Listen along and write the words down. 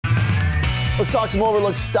Let's talk some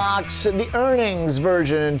overlooked stocks. The earnings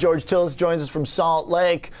version. George Tillis joins us from Salt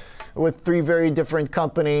Lake with three very different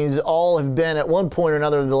companies. All have been at one point or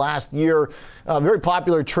another in the last year very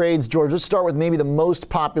popular trades. George, let's start with maybe the most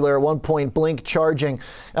popular at one point, Blink Charging.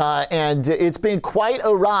 And it's been quite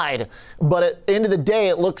a ride. But at the end of the day,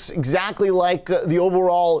 it looks exactly like the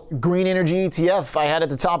overall green energy ETF I had at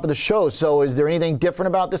the top of the show. So is there anything different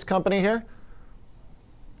about this company here?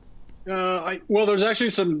 Well, there's actually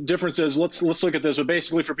some differences. Let's look at this. But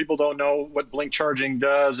basically, for people who don't know what Blink Charging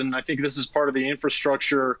does, and I think this is part of the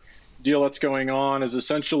infrastructure deal that's going on, is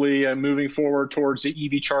essentially moving forward towards the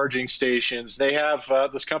EV charging stations. They have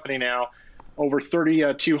this company now over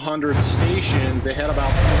 3,200 stations. They had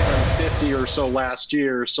about 450 or so last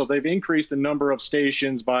year. So they've increased the number of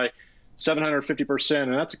stations by 750%,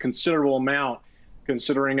 and that's a considerable amount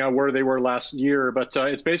considering where they were last year. But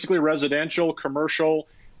it's basically residential, commercial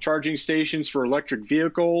charging stations for electric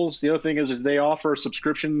vehicles. The other thing is they offer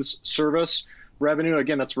subscriptions service revenue.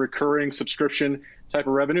 Again, that's recurring subscription type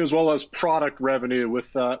of revenue, as well as product revenue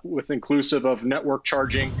with inclusive of network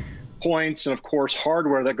charging points and, of course,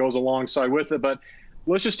 hardware that goes alongside with it. But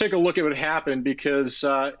let's just take a look at what happened, because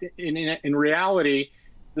in reality,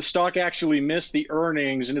 the stock actually missed the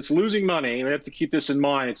earnings and it's losing money. We have to keep this in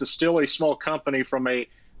mind. It's still a small company from a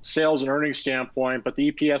sales and earnings standpoint, but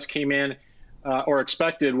the EPS came in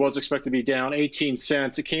was expected to be down 18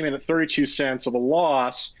 cents. It came in at 32 cents of a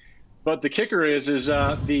loss. But the kicker is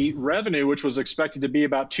the revenue, which was expected to be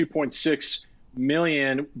about 2.6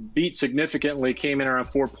 million, beat significantly, came in around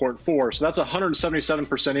 4.4. So that's a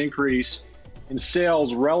 177% increase in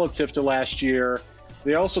sales relative to last year.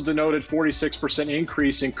 They also denoted 46%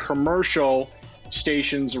 increase in commercial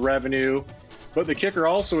stations revenue. But the kicker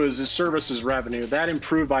also is the services revenue. That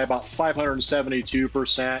improved by about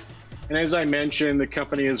 572%. And as I mentioned, the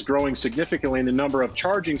company is growing significantly in the number of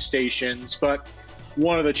charging stations. But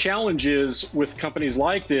one of the challenges with companies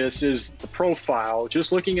like this is the profile.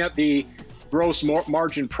 Just looking at the gross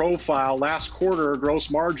margin profile, last quarter gross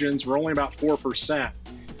margins were only about 4%.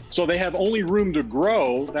 So they have only room to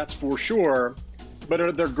grow, that's for sure,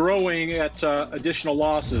 but they're growing at additional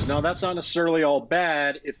losses. Now, that's not necessarily all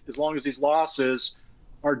bad as long as these losses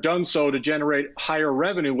are done so to generate higher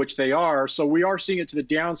revenue, which they are. So we are seeing it to the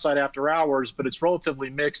downside after hours, but it's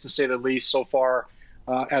relatively mixed, to say the least, so far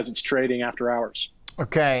as it's trading after hours.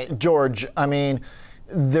 Okay, George, I mean,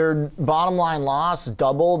 their bottom line loss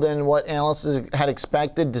doubled than what analysts had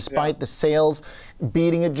expected, despite the sales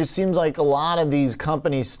beating. It just seems like a lot of these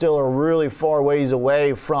companies still are really far ways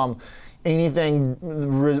away from anything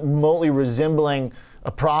remotely resembling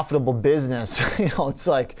a profitable business. It's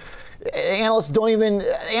like analysts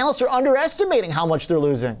are underestimating how much they're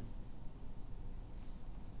losing.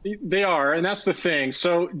 They are, and that's the thing.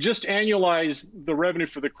 So just annualize the revenue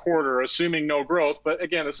for the quarter, assuming no growth. But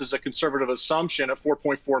again, this is a conservative assumption at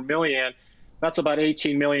 4.4 million. That's about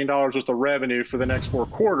 $18 million worth of revenue for the next 4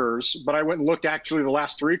 quarters. But I went and looked actually the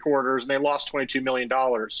last 3 quarters, and they lost $22 million.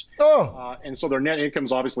 And so their net income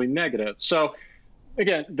is obviously negative. So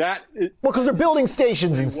again, because they're building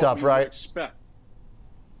stations and stuff, right? Expect.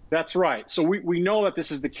 That's right. So we know that this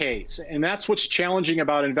is the case. And that's what's challenging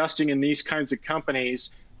about investing in these kinds of companies.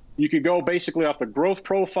 You could go basically off the growth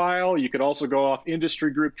profile. You could also go off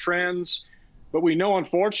industry group trends. But we know,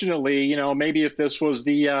 unfortunately, maybe if this was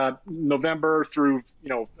the November through,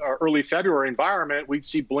 early February environment, we'd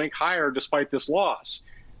see Blink higher despite this loss.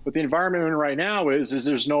 But the environment we're in right now is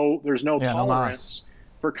there's no tolerance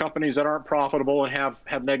for companies that aren't profitable and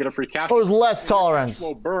have negative free cash flow. There's less tolerance.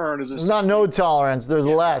 Flow burn there's not no tolerance. There's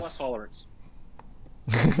less tolerance.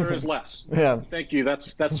 There is less. Yeah. Thank you.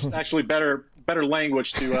 That's actually better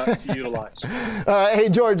language to utilize. Hey,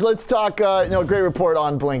 George, let's talk, great report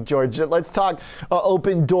on Blink, George. Let's talk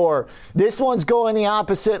Opendoor. This one's going the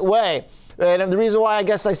opposite way. And the reason why I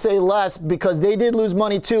guess I say less, because they did lose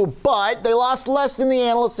money too, but they lost less than the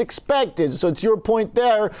analysts expected. So to your point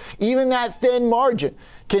there, even that thin margin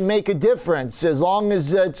can make a difference as long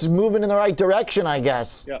as it's moving in the right direction, I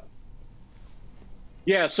guess. Yeah.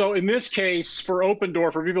 Yeah, so in this case, for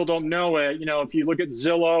Opendoor, for people who don't know it, if you look at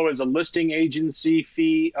Zillow as a listing agency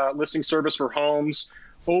fee, listing service for homes,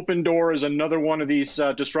 Opendoor is another one of these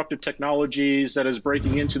disruptive technologies that is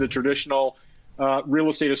breaking into the traditional real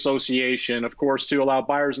estate association, of course, to allow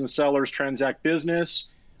buyers and sellers transact business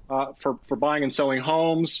for buying and selling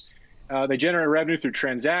homes. They generate revenue through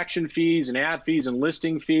transaction fees and ad fees and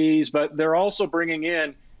listing fees, but they're also bringing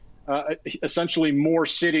in essentially more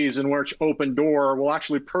cities in which Opendoor will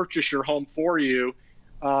actually purchase your home for you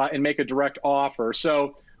and make a direct offer.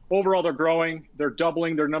 So overall, they're growing. They're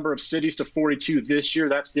doubling their number of cities to 42 this year.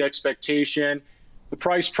 That's the expectation. The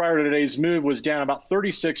price prior to today's move was down about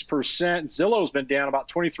 36%. Zillow's been down about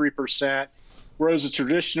 23%, whereas the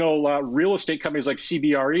traditional real estate companies like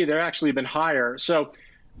CBRE, they've actually been higher. So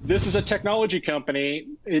this is a technology company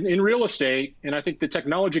in real estate, and I think the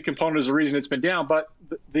technology component is the reason it's been down. But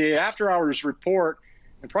the after-hours report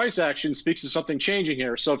and price action speaks to something changing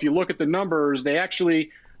here. So if you look at the numbers, they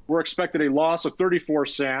actually were expected a loss of 34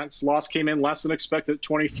 cents. Loss came in less than expected at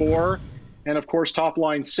 24. And of course, top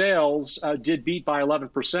line sales did beat by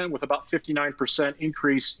 11% with about 59%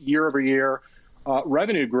 increase year over year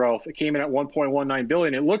revenue growth. It came in at 1.19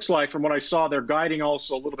 billion. It looks like from what I saw, they're guiding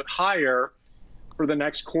also a little bit higher for the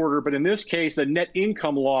next quarter. But in this case, the net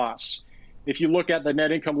income loss, if you look at the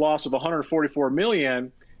net income loss of 144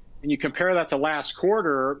 million, and you compare that to last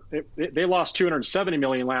quarter, they lost 270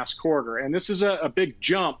 million last quarter. And this is a big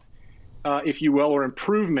jump, if you will, or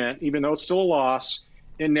improvement, even though it's still a loss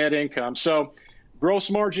in net income. So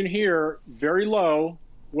gross margin here, very low,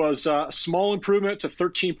 was a small improvement to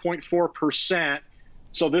 13.4%.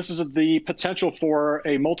 So this is the potential for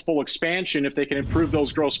a multiple expansion if they can improve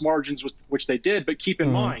those gross margins, which they did. But keep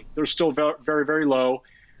in mind, they're still very, very low.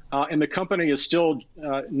 And the company is still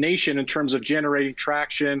nascent in terms of generating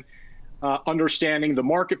traction, understanding the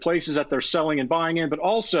marketplaces that they're selling and buying in, but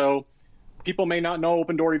also people may not know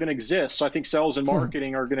Opendoor even exists. So I think sales and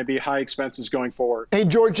marketing are going to be high expenses going forward. Hey,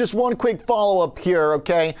 George, just one quick follow-up here,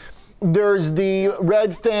 okay? There's the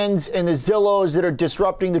Redfins and the Zillows that are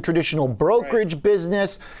disrupting the traditional brokerage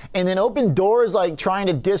business. And then Opendoor is like trying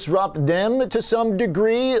to disrupt them to some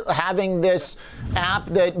degree, having this app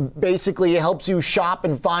that basically helps you shop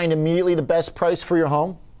and find immediately the best price for your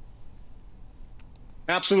home.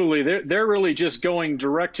 Absolutely. They're really just going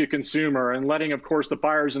direct to consumer and letting, of course, the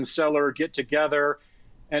buyers and seller get together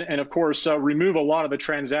and of course, remove a lot of the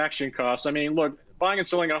transaction costs. I mean, look, buying and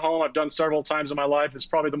selling a home, I've done several times in my life. It's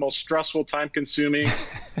probably the most stressful, time-consuming,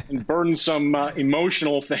 and burdensome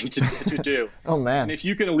emotional thing to do. Oh, man. And if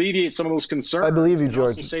you can alleviate some of those concerns, I believe you,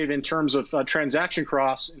 George. Also save in terms of transaction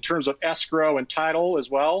costs, in terms of escrow and title as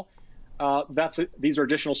well. These are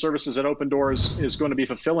additional services that Opendoor is going to be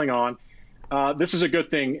fulfilling on. This is a good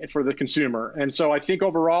thing for the consumer. And so I think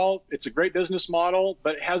overall, it's a great business model,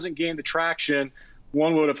 but it hasn't gained the traction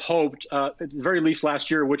one would have hoped, at the very least last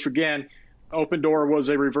year, which again, Opendoor was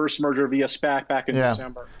a reverse merger via SPAC back in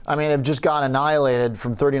December. I mean, they've just got annihilated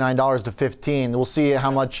from $39 to $15. We'll see how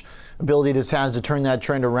much ability this has to turn that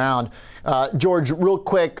trend around. George, real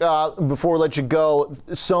quick, before we let you go,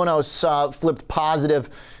 Sonos flipped positive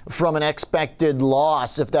from an expected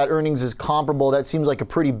loss. If that earnings is comparable, that seems like a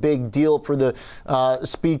pretty big deal for the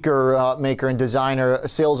speaker maker and designer.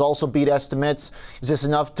 Sales also beat estimates. Is this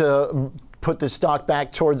enough to put the stock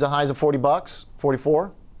back towards the highs of $40,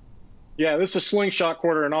 44? Yeah, this is a slingshot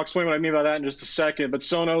quarter, and I'll explain what I mean by that in just a second. But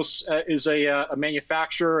Sonos is a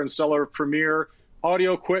manufacturer and seller of premier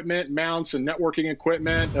audio equipment, mounts, and networking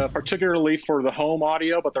equipment, particularly for the home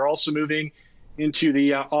audio, but they're also moving into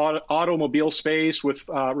the automobile space with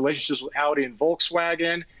relationships with Audi and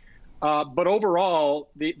Volkswagen. But overall,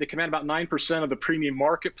 they command about 9% of the premium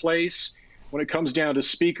marketplace. When it comes down to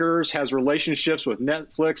speakers, has relationships with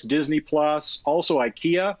Netflix, Disney Plus, also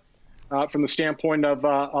IKEA, from the standpoint of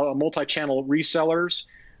multi-channel resellers.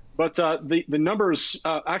 But the numbers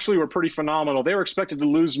actually were pretty phenomenal. They were expected to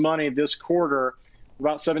lose money this quarter,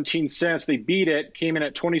 about 17 cents. They beat it, came in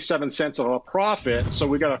at 27 cents of a profit. So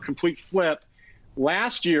we got a complete flip.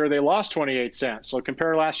 Last year, they lost 28 cents. So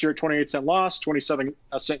compare last year, 28-cent loss,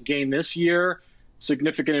 27-cent gain this year.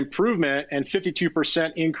 Significant improvement and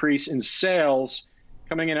 52% increase in sales,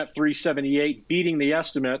 coming in at 378, beating the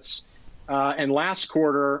estimates. And last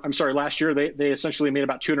year, they essentially made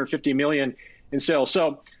about 250 million in sales.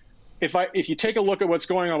 So if you take a look at what's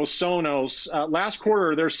going on with Sonos, last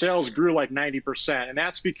quarter, their sales grew like 90%. And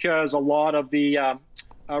that's because a lot of the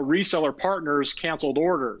reseller partners canceled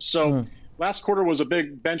orders. So last quarter was a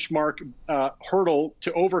big benchmark hurdle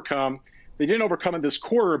to overcome. They didn't overcome it this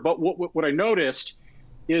quarter, but what I noticed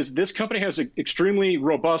is this company has an extremely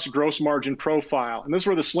robust gross margin profile. And this is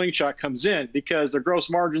where the slingshot comes in, because their gross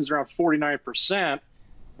margins are around 49%.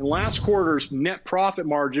 And last quarter's net profit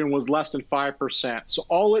margin was less than 5%. So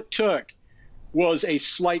all it took was a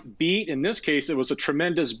slight beat. In this case, it was a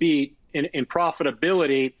tremendous beat in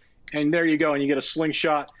profitability. And there you go. And you get a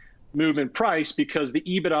slingshot move in price because the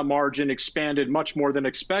EBITDA margin expanded much more than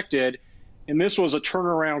expected. And this was a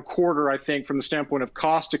turnaround quarter, I think, from the standpoint of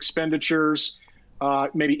cost expenditures,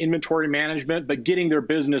 maybe inventory management, but getting their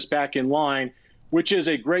business back in line, which is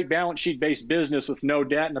a great balance sheet-based business with no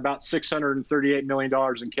debt and about $638 million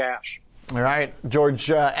in cash. All right, George,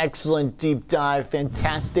 excellent deep dive,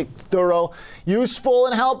 fantastic, thorough, useful,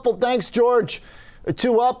 and helpful. Thanks, George.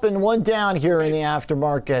 Two up and one down here in the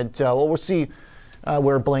aftermarket. Well, we'll see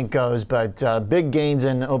where Blink goes, but big gains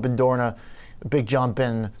in Open Dorna, big jump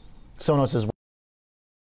in Sonos as well.